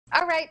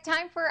All right,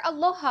 time for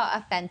Aloha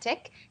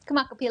Authentic.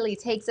 Kamakapili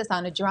takes us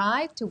on a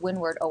drive to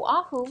Windward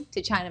Oahu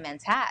to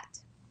Chinaman's Hat.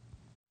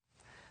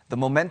 The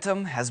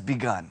momentum has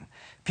begun.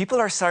 People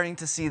are starting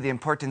to see the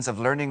importance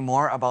of learning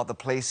more about the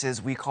places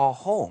we call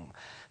home.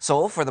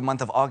 So, for the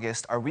month of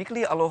August, our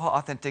weekly Aloha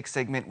Authentic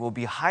segment will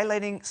be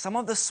highlighting some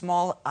of the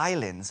small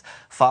islands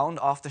found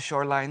off the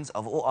shorelines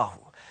of Oahu.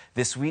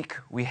 This week,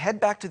 we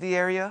head back to the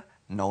area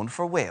known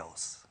for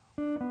whales.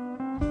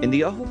 In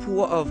the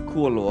ahupua of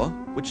Kualoa,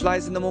 which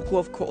lies in the moku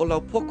of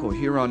Ko'olaupoko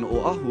here on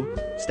Oahu,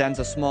 stands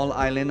a small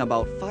island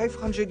about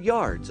 500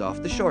 yards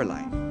off the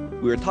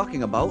shoreline. We are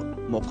talking about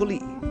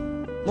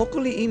Mokoli'i.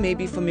 Mokoli'i may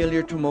be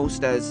familiar to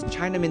most as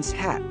Chinaman's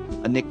Hat,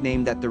 a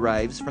nickname that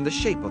derives from the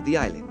shape of the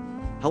island.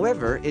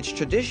 However, its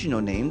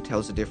traditional name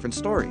tells a different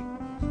story.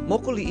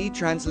 Mokoli'i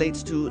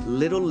translates to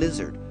little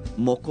lizard,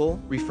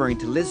 moko referring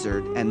to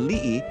lizard and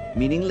li'i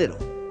meaning little.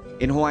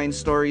 In Hawaiian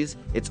stories,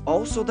 it's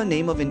also the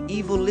name of an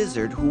evil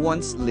lizard who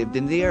once lived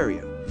in the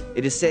area.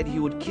 It is said he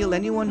would kill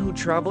anyone who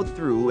traveled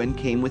through and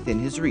came within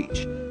his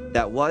reach.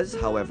 That was,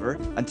 however,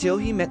 until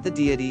he met the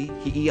deity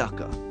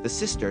Hi'iaka, the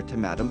sister to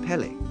Madame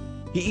Pele.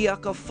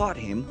 Hi'iaka fought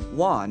him,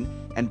 won,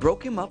 and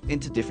broke him up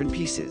into different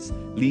pieces,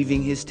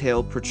 leaving his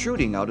tail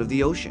protruding out of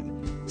the ocean.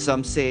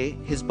 Some say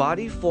his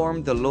body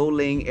formed the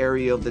low-lying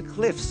area of the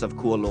cliffs of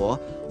Kualoa,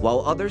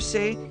 while others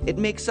say it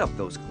makes up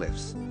those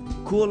cliffs.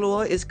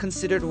 Kualoa is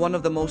considered one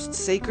of the most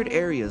sacred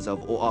areas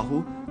of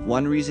Oahu,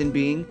 one reason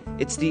being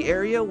it's the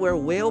area where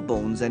whale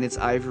bones and its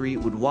ivory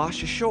would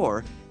wash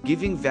ashore,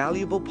 giving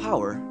valuable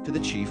power to the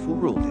chief who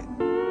ruled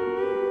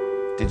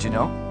it. Did you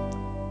know?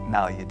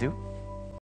 Now you do.